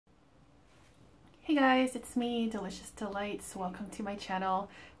Hey guys, it's me, Delicious Delights. Welcome to my channel.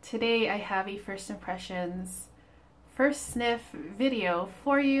 Today I have a first impressions, first sniff video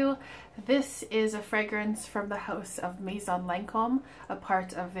for you. This is a fragrance from the house of MAISON LANCOME, a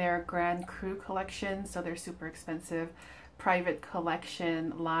part of their Grand Cru collection, so their super expensive private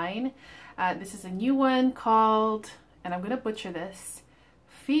collection line. This is a new one called, and I'm going to butcher this,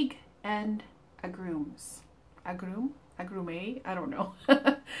 Figue and Agrumes. Agrume? I don't know.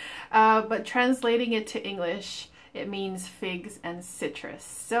 But translating it to English, it means figs and citrus.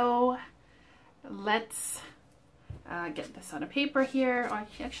 So let's get this on a paper here. Or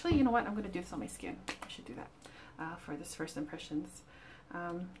actually, you know what? I'm going to do this on my skin. I should do that for this first impressions.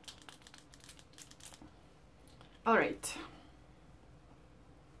 All right.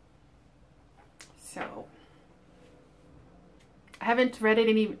 So I haven't read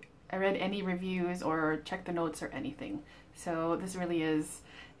any reviews or checked the notes or anything. So this really is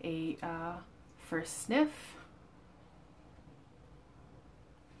a first sniff.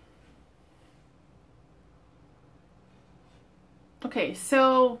 Okay,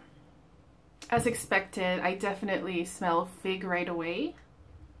 so as expected, I definitely smell fig right away.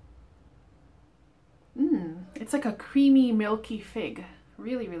 It's like a creamy, milky fig.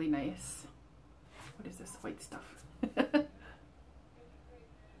 Really, really nice. What is this white stuff?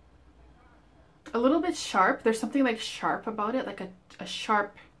 A little bit sharp. There's something like sharp about it, like a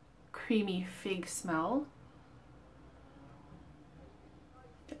sharp, creamy fig smell.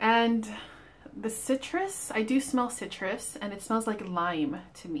 And the citrus, I do smell citrus, and it smells like lime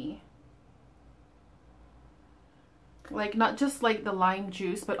to me. Like not just like the lime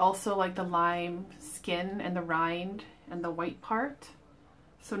juice, but also like the lime skin and the rind and the white part.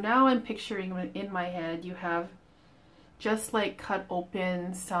 So now I'm picturing in my head you have just like cut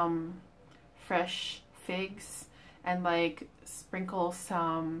open some fresh figs and like sprinkle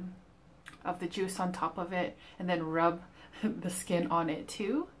some of the juice on top of it and then rub the skin on it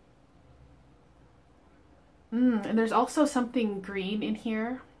too. And there's also something green in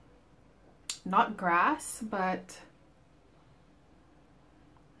here. Not grass, but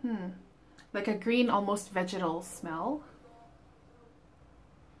like a green, almost vegetal smell.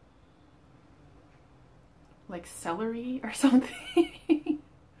 Like celery or something.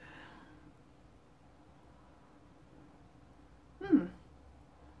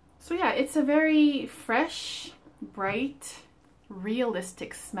 So yeah, it's a very fresh, bright,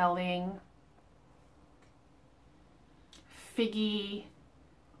 realistic smelling, figgy,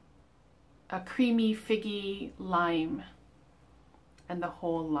 a creamy figgy lime, and the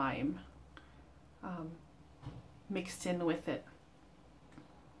whole lime mixed in with it.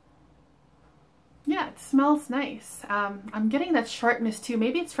 Yeah, it smells nice. I'm getting that sharpness too.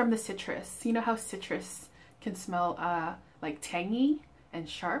 Maybe it's from the citrus. You know how citrus can smell like tangy and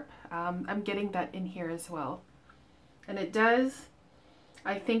sharp? I'm getting that in here as well. And it does,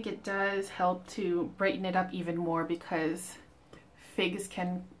 I think it does help to brighten it up even more because figs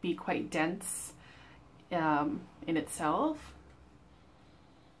can be quite dense in itself.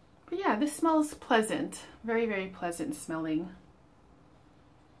 But yeah, this smells pleasant. Very, very pleasant smelling.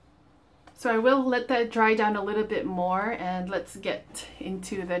 So I will let that dry down a little bit more and let's get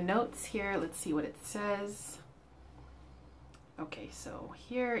into the notes here. Let's see what it says. Okay, so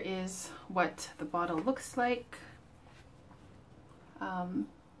here is what the bottle looks like.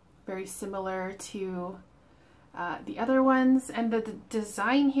 Very similar to the other ones. And the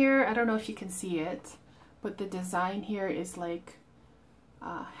design here, I don't know if you can see it, but the design here is like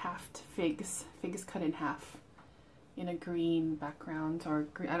halved figs cut in half in a green background, or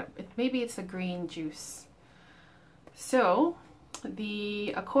green, maybe it's a green juice. So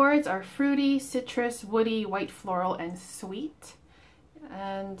the accords are fruity, citrus, woody, white floral, and sweet.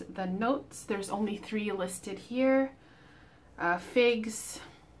 And the notes, there's only 3 listed here. Figs,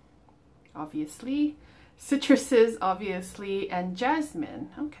 obviously, citruses, obviously, and jasmine.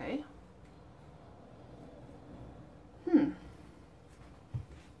 Okay.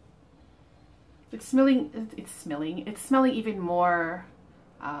 It's smelling even more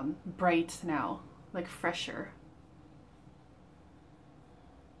bright now, like fresher.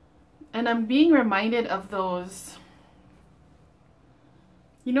 And I'm being reminded of those,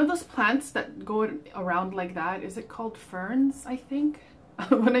 you know those plants that go around like that? Is it called ferns, I think?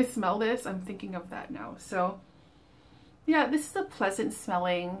 When I smell this, I'm thinking of that now. So yeah, this is a pleasant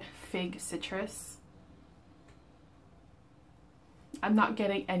smelling fig citrus. I'm not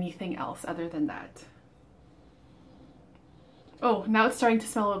getting anything else other than that. Oh, now it's starting to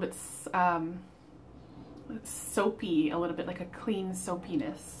smell a little bit soapy, a little bit like a clean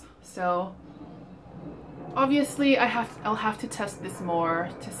soapiness. So Obviously, I'll have to test this more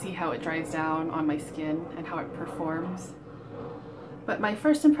to see how it dries down on my skin and how it performs. But my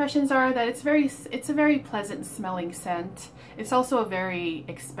first impressions are that it's a very pleasant smelling scent. It's also a very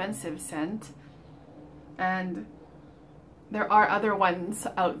expensive scent. And there are other ones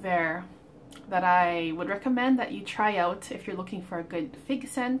out there that I would recommend that you try out if you're looking for a good fig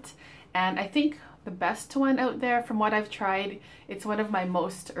scent. And I think the best one out there from what I've tried, it's one of my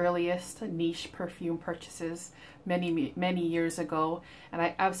most earliest niche perfume purchases many years ago, and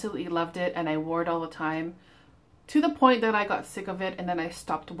I absolutely loved it and I wore it all the time to the point that I got sick of it and then I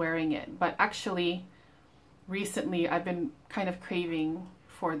stopped wearing it. But actually recently I've been kind of craving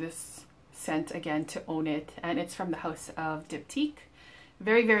for this scent again, to own it, and it's from the house of Diptyque.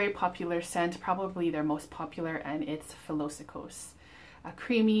 Very, very popular scent, probably their most popular, and it's Philosykos. A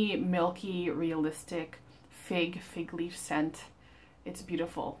creamy, milky, realistic fig leaf scent. It's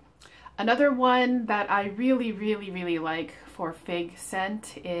beautiful. Another one that I really like for fig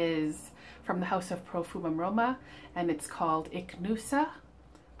scent is from the house of Profumum Roma, and it's called Ichnusa,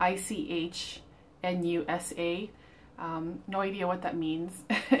 Ichnusa. No idea what that means.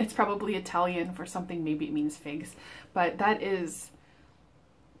 It's probably Italian for something, maybe it means figs, but that is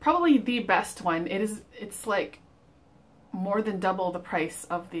probably the best one. It's like more than double the price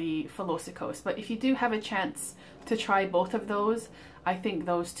of the Philosykos, but if you do have a chance to try both of those, I think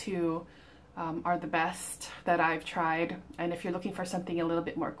those two are the best that I've tried. And if you're looking for something a little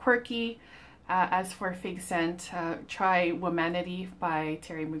bit more quirky, as for fig scent, try Womanity by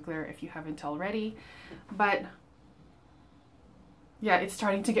Terry Mugler if you haven't already. But yeah, it's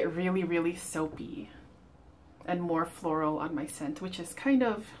starting to get really soapy and more floral on my scent, which is kind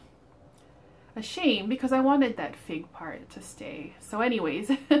of a shame because I wanted that fig part to stay. So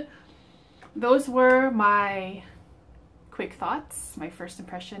anyways, those were my quick thoughts, my first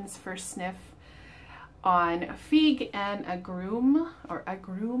impressions, first sniff on Figue and Agrumes, or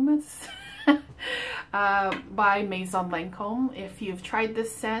Agrumes, by Maison Lancome. If you've tried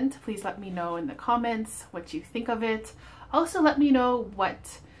this scent, please let me know in the comments what you think of it. Also let me know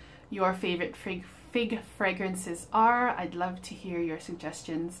what your favorite fig fragrances are. I'd love to hear your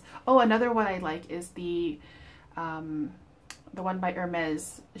suggestions. Oh, another one I like is the one by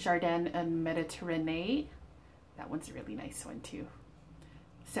Hermes, Jardin and Mediterranee. That one's a really nice one too.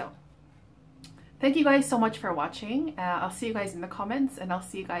 So thank you guys so much for watching. I'll see you guys in the comments, and I'll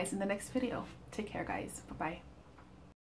see you guys in the next video. Take care, guys. Bye-bye.